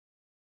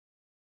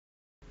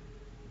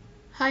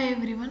Hi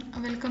everyone,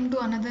 welcome to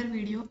another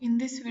video. In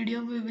this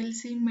video, we will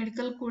see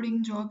medical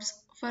coding jobs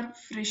for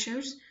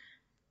freshers,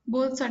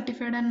 both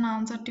certified and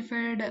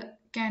non-certified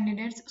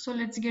candidates. So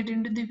let's get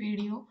into the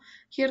video.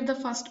 Here the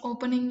first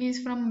opening is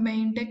from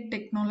VTech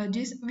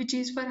Technologies, which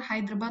is for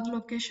Hyderabad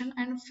location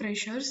and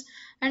freshers.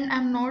 And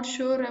I'm not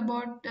sure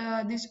about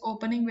this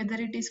opening, whether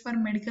it is for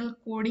medical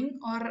coding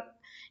or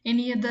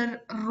any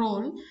other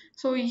role.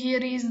 So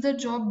here is the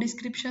job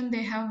description.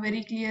 They have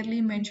very clearly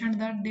mentioned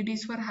that it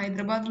is for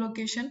Hyderabad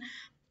location.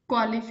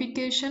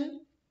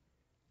 Qualification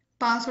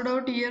passed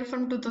out year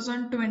from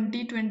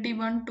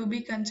 2020-21 to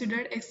be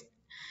considered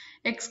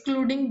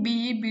excluding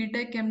BE,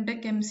 BTech,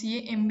 MTech,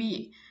 MCA,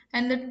 MBA,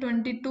 and the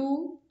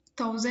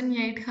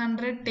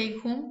 22,800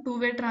 take home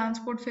two-way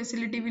transport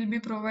facility will be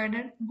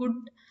provided.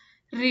 Good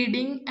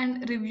reading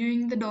and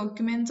reviewing the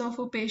documents of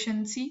a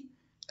patient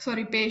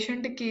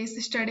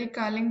case study,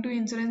 calling to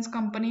insurance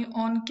company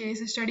on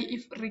case study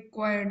if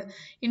required,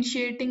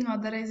 initiating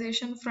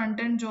authorization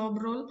front-end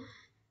job role,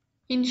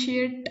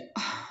 initiate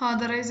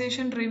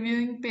authorization,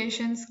 reviewing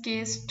patients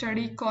case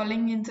study,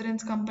 calling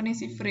insurance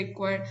companies if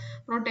required.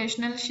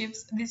 Rotational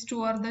shifts, these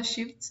two are the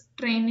shifts.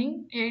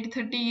 Training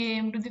 8:30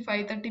 a.m. to the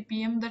 5:30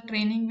 p.m. The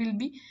training will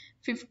be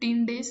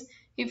 15 days.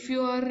 If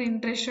you are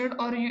interested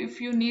or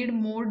if you need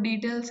more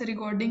details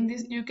regarding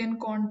this, you can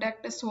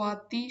contact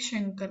Swati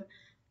Shankar.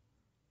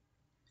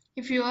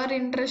 If you are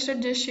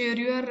interested, just share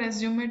your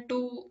resume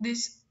to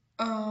this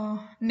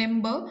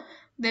number.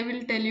 They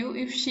will tell you.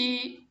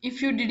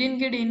 If you didn't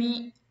get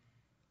any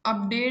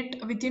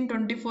update within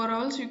 24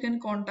 hours, you can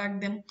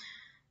contact them.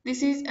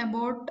 This is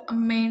about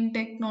main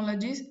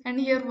technologies, and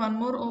here one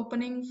more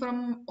opening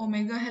from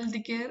Omega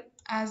Healthcare,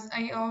 as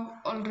I have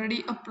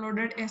already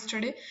uploaded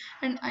yesterday,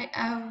 and I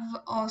have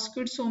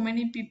asked so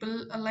many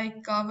people,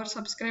 like our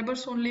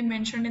subscribers only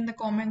mentioned in the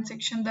comment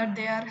section that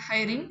they are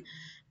hiring,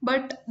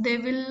 but they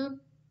will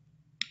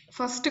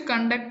first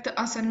conduct the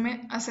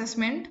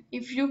assessment.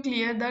 If you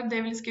clear that,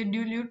 they will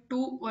schedule you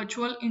two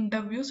virtual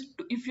interviews.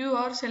 If you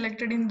are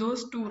selected in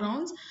those two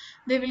rounds,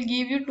 they will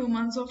give you 2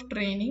 months of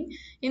training.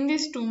 In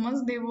these 2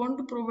 months, they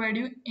won't provide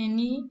you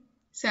any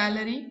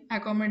salary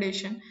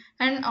accommodation,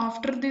 and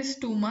after these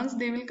 2 months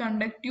they will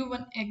conduct you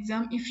one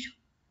exam. If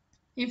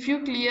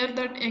you clear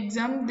that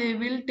exam, they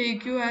will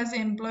take you as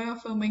employee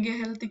of Omega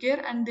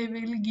Healthcare and they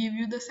will give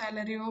you the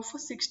salary of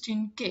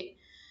 16K.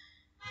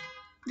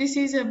 This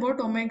is about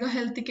Omega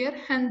Healthcare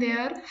and they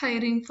are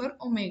hiring for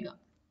Omega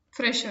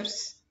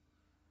freshers.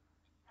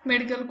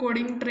 Medical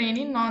coding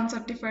trainee,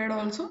 non-certified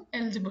also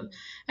eligible.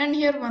 And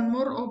here one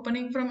more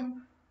opening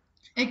from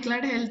EAD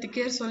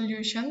Healthcare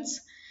Solutions,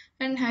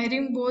 and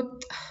hiring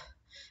both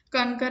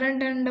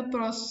concurrent and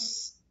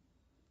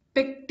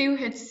prospective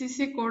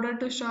HCC coder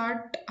to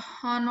start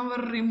on our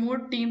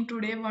remote team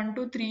today. 1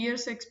 to 3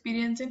 years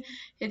experience in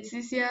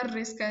HCCR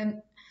risk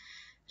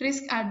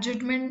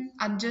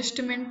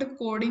adjustment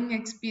coding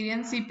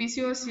experience,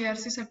 CPC or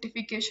CRC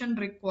certification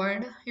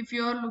required. If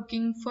you are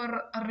looking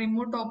for a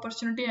remote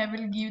opportunity, I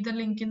will give the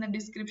link in the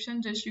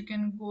description. Just you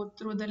can go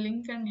through the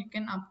link and you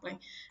can apply.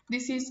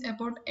 This is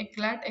about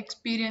ECLAT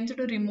experienced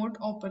remote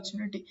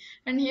opportunity.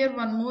 And here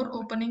one more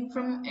opening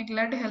from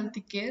ECLAT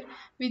Healthcare,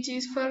 which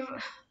is for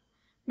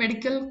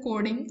medical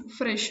coding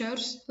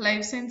freshers,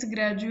 life science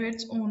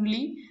graduates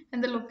only,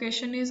 and the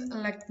location is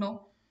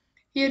Lucknow.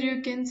 Here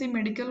you can see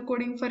medical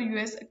coding for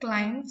US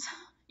clients,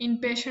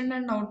 inpatient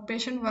and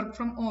outpatient work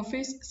from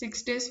office,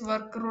 6 days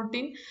work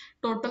routine,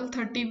 total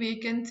 30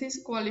 vacancies,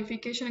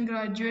 qualification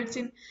graduates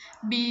in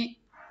B,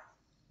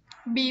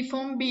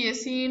 B.Pharm,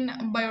 BSc in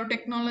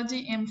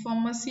biotechnology, M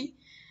Pharmacy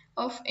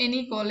of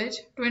any college,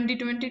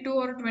 2022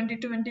 or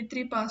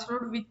 2023 passed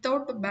out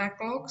without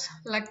backlogs,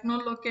 Lucknow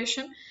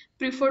location,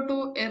 prefer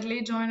to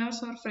early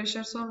joiners or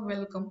freshers are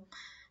welcome.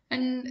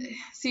 And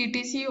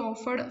CTC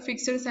offered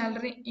fixed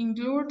salary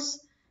includes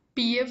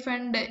PF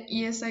and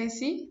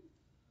ESIC.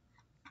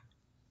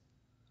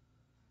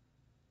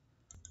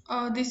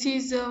 This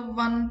is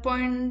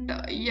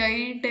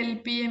 1.8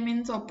 LPA,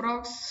 means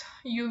approx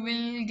you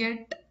will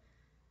get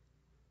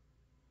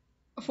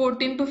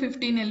 14 to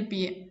 15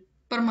 LPA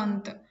per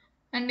month.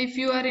 And if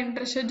you are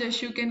interested,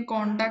 just you can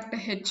contact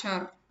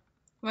HR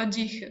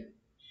Wajih.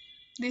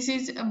 This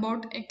is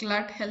about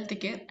ECLAT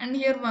Healthcare. And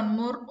here one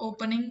more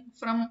opening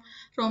from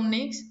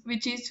Romn,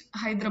 which is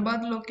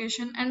Hyderabad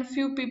location, and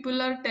few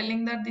people are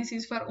telling that this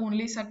is for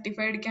only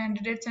certified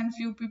candidates and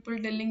few people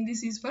telling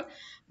this is for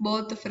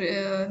both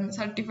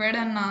certified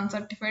and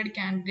non-certified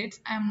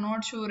candidates. I am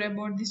not sure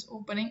about this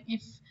opening.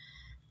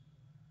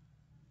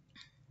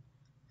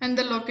 And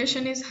the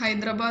location is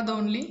Hyderabad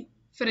only,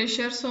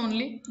 freshers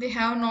only. They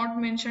have not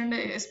mentioned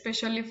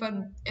especially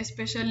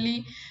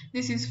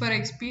this is for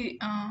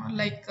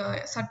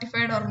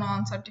certified or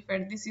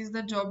non-certified. This is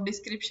the job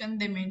description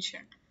they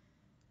mentioned.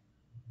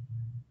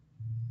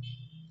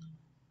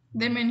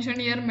 They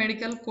mentioned here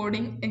medical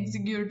coding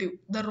executive,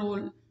 the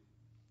role.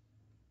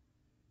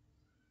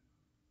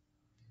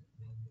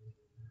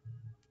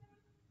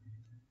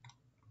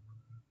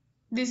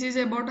 This is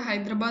about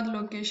Hyderabad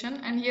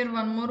location, and here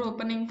one more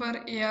opening for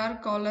AR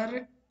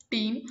caller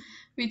team,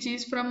 which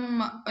is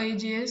from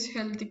AGS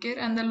Healthcare,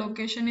 and the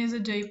location is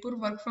Jaipur.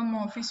 Work from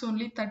office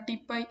only,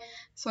 35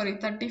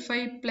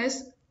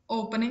 plus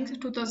openings.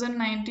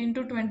 2019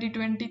 to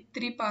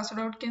 2023 passed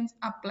out can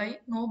apply.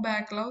 No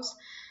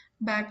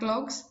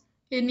backlogs.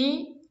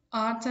 Any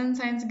arts and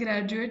science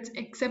graduates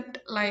except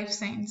life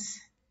science.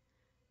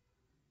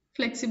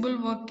 Flexible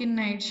work in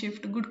night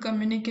shift, good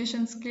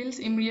communication skills,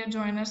 immediate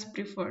joiners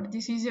preferred.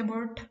 This is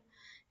about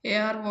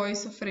AR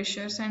voice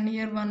freshers, and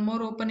here one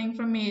more opening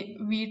from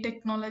V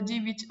Technology,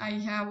 which I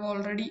have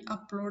already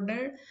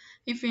uploaded.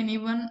 If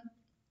anyone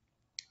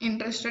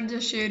interested,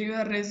 just share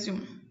your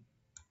resume.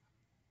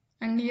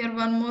 And here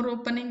one more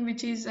opening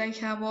which is I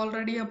have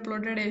already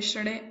uploaded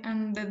yesterday,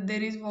 and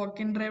there is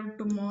Walkin Drive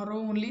tomorrow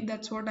only.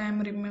 That's what I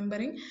am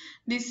remembering.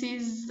 This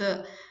is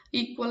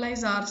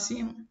Equalize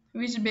RCM,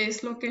 which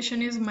base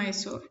location is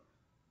Mysore.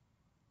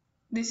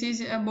 This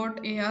is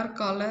about AR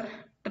caller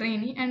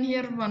trainee, and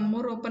here one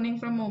more opening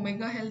from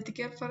Omega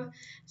Healthcare for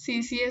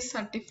CCS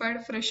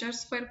certified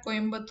freshers for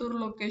Coimbatore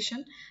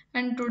location,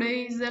 and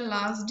today is the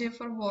last day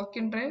for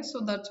walk-in drive, so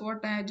that's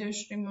what I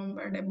just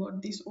remembered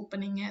about this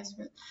opening as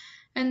well.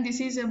 And this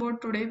is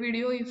about today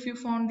video. If you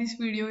found this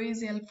video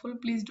is helpful,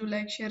 please do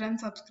like, share and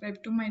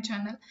subscribe to my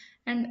channel,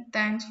 and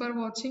thanks for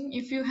watching.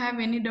 If you have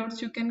any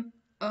doubts, you can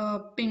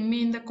ping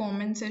me in the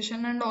comment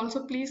section, and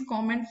also please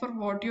comment for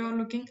what you are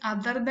looking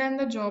other than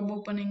the job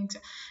openings,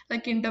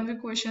 like interview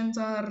questions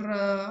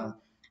or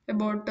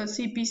about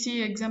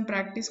CPC exam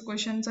practice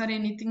questions or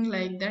anything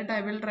like that.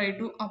 I will try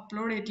to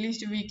upload at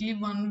least weekly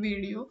one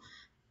video.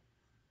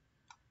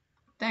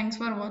 Thanks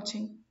for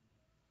watching.